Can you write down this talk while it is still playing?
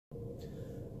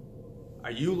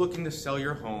Are you looking to sell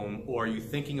your home, or are you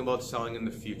thinking about selling in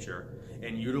the future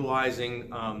and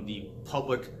utilizing the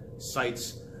public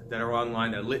sites that are online,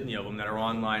 that litany of them that are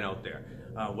online out there,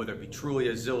 whether it be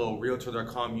Trulia, Zillow,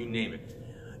 Realtor.com, you name it.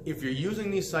 If you're using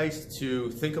these sites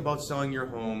to think about selling your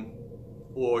home,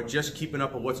 or just keeping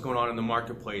up with what's going on in the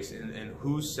marketplace and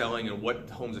who's selling and what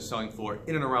homes are selling for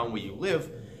in and around where you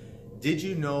live, did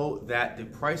you know that the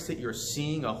price that you're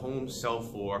seeing a home sell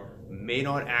for may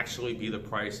not actually be the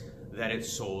price that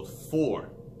it's sold for?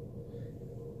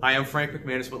 Hi, I'm Frank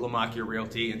McManus with Lamacchia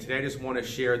Realty, and today I just want to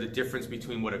share the difference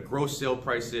between what a gross sale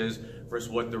price is versus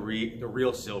what the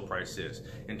real sale price is,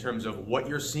 in terms of what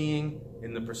you're seeing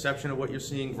and the perception of what you're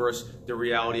seeing versus the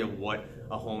reality of what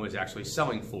a home is actually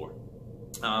selling for.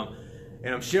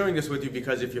 And I'm sharing this with you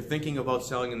because if you're thinking about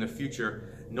selling in the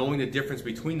future, knowing the difference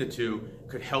between the two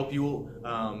could help you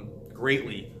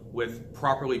greatly with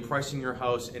properly pricing your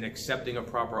house and accepting a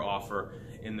proper offer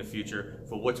in the future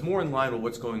for what's more in line with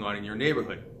what's going on in your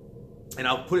neighborhood. And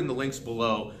I'll put in the links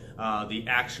below the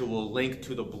actual link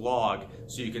to the blog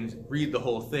so you can read the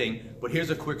whole thing, but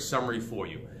here's a quick summary for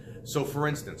you. So for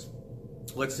instance,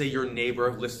 let's say your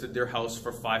neighbor listed their house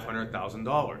for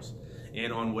 $500,000.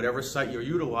 And on whatever site you're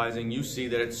utilizing, you see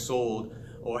that it's sold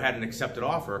or had an accepted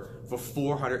offer for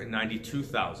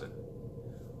 $492,000.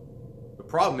 The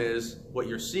problem is what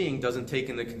you're seeing doesn't take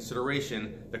into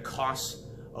consideration the costs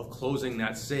of closing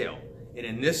that sale. And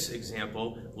in this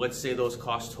example, let's say those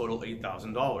costs total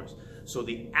 $8,000. So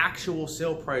the actual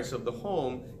sale price of the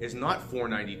home is not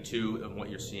 $492,000 on what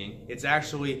you're seeing, it's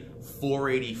actually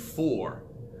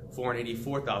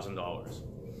 $484,000.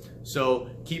 So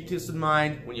keep this in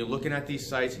mind when you're looking at these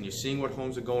sites and you're seeing what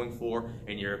homes are going for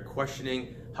and you're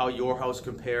questioning how your house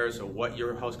compares or what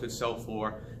your house could sell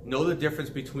for. Know the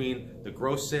difference between the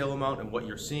gross sale amount and what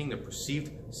you're seeing, the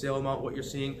perceived sale amount, what you're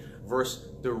seeing, versus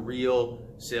the real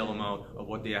sale amount of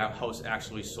what the house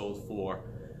actually sold for.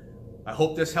 I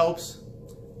hope this helps.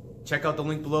 Check out the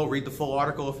link below, read the full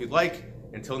article if you'd like.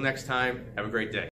 Until next time, have a great day.